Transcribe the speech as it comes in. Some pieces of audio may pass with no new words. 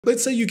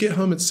Let's say you get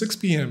home at 6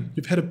 PM,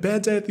 you've had a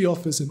bad day at the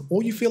office and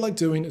all you feel like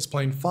doing is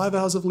playing 5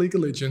 hours of League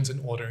of Legends and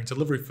ordering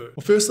delivery food.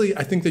 Well, firstly,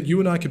 I think that you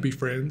and I could be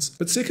friends,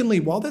 but secondly,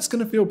 while that's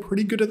going to feel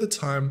pretty good at the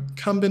time,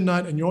 come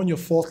midnight and you're on your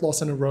 4th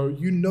loss in a row,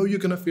 you know you're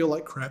going to feel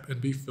like crap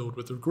and be filled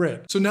with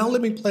regret. So now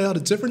let me play out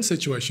a different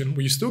situation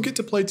where you still get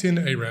to play 10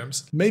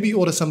 ARAMs, maybe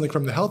order something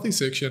from the healthy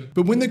section,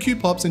 but when the queue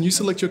pops and you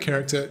select your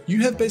character,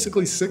 you have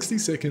basically 60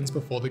 seconds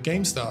before the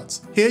game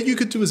starts. Here you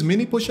could do as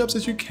many push-ups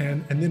as you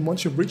can, and then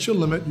once you reach your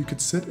limit, you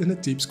could sit in a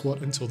deep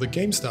squat until the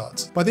game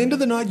starts. By the end of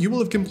the night, you will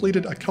have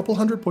completed a couple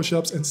hundred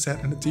push-ups and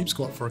sat in a deep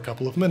squat for a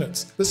couple of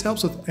minutes. This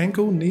helps with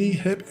ankle, knee,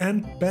 hip,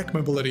 and back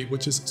mobility,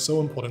 which is so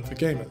important for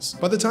gamers.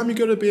 By the time you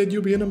go to bed,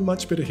 you'll be in a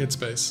much better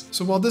headspace.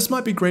 So while this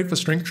might be great for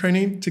strength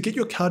training, to get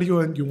your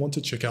cardio in, you'll want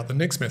to check out the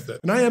next method.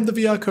 And I am the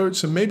VR coach,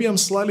 so maybe I'm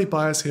slightly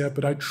biased here,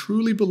 but I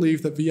truly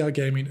believe that VR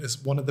gaming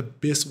is one of the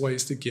best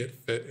ways to get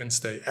fit and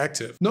stay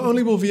active. Not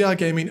only will VR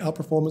gaming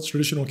outperform its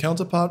traditional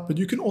counterpart, but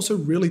you can also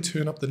really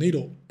turn up the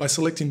needle by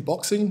selecting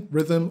boxing,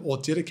 rhythm, or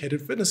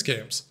dedicated fitness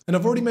games. And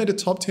I've already made a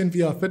top 10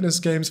 VR fitness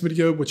games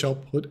video, which I'll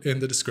put in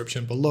the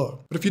description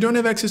below. But if you don't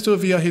have access to a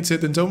VR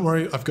headset, then don't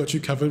worry, I've got you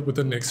covered with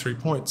the next 3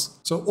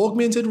 points. So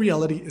augmented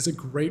reality is a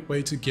great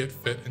way to get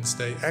fit and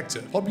stay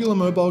active. Popular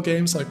mobile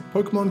games like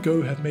Pokemon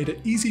Go have made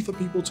it easy for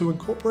people to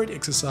incorporate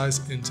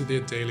exercise into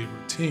their daily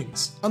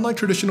routines. Unlike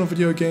traditional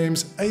video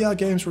games, AR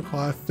games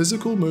require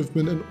physical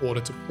movement in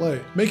order to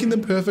play, making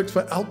them perfect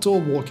for outdoor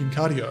walking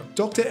cardio.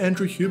 Dr.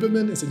 Andrew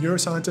Huberman is a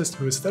neuroscientist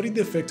who has studied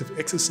the effect of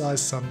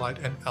exercise, sunlight,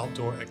 and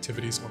outdoor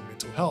activities on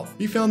mental health.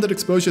 He found that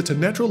exposure to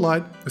natural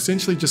light,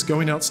 essentially just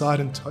going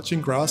outside and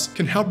touching grass,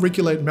 can help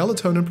regulate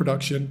melatonin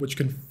production, which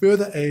can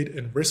further aid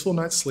in restful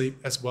night's sleep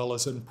as well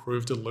as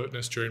improved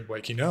alertness during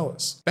waking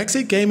hours.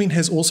 Backseat gaming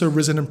has also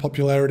risen in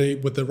popularity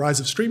with the rise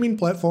of streaming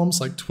platforms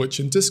like Twitch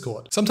and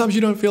Discord. Sometimes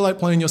you don't feel like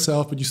playing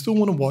yourself, but you still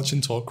want to watch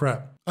and talk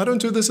crap. I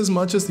don't do this as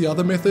much as the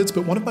other methods,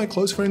 but one of my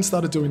close friends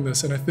started doing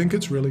this and I think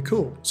it's really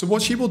cool. So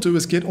what she will do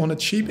is get on a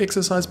cheap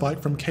exercise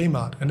bike from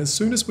Kmart, and as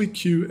soon as we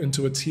queue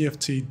into a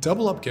TFT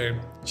double up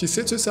game, she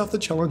sets herself the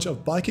challenge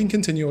of biking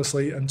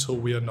continuously until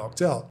we are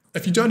knocked out.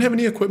 If you don't have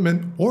any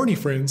equipment or any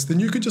friends, then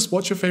you could just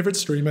watch your favorite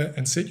streamer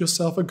and set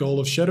yourself a goal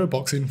of shadow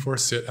boxing for a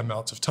set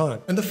amount of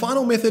time. And the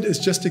final method is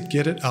just to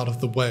get it out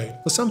of the way.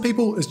 For some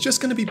people, it's just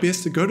going to be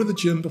best to go to the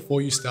gym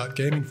before you start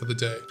gaming for the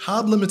day,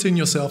 hard limiting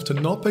yourself to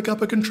not pick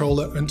up a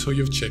controller until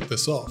you've checked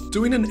this off.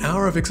 Doing an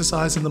hour of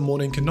exercise in the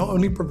morning can not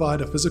only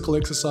provide a physical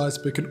exercise,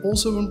 but can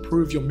also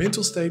improve your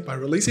mental state by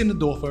releasing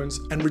endorphins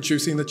and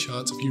reducing the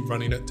chance of you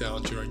running it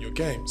down during your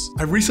games.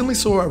 I recently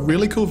saw a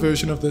really cool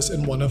version of this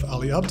in one of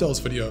Ali Abdal's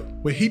video,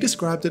 where he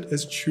described it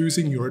as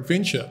choosing your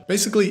adventure.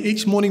 Basically,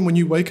 each morning when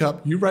you wake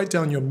up, you write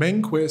down your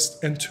main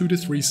quest and 2 to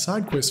 3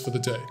 side quests for the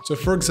day. So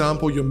for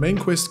example, your main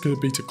quest could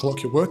be to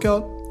clock your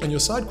workout, and your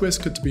side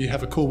quest could be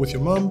have a call with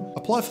your mum,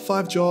 apply for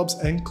 5 jobs,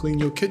 and clean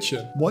your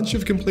kitchen. Once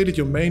you've completed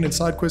your main and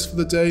side quest for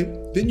the day,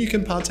 then you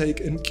can partake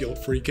in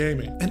guilt-free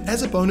gaming. And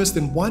as a bonus,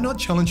 then why not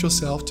challenge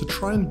yourself to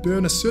try and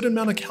burn a certain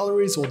amount of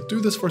calories or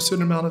do this for a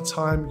certain amount of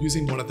time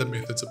using one of the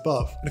methods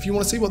above. And if you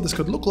want to see what this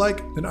could look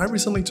like, then I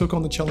recently took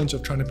on the challenge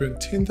of trying to burn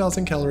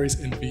 10,000 calories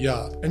in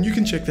VR, and you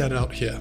can check that out here.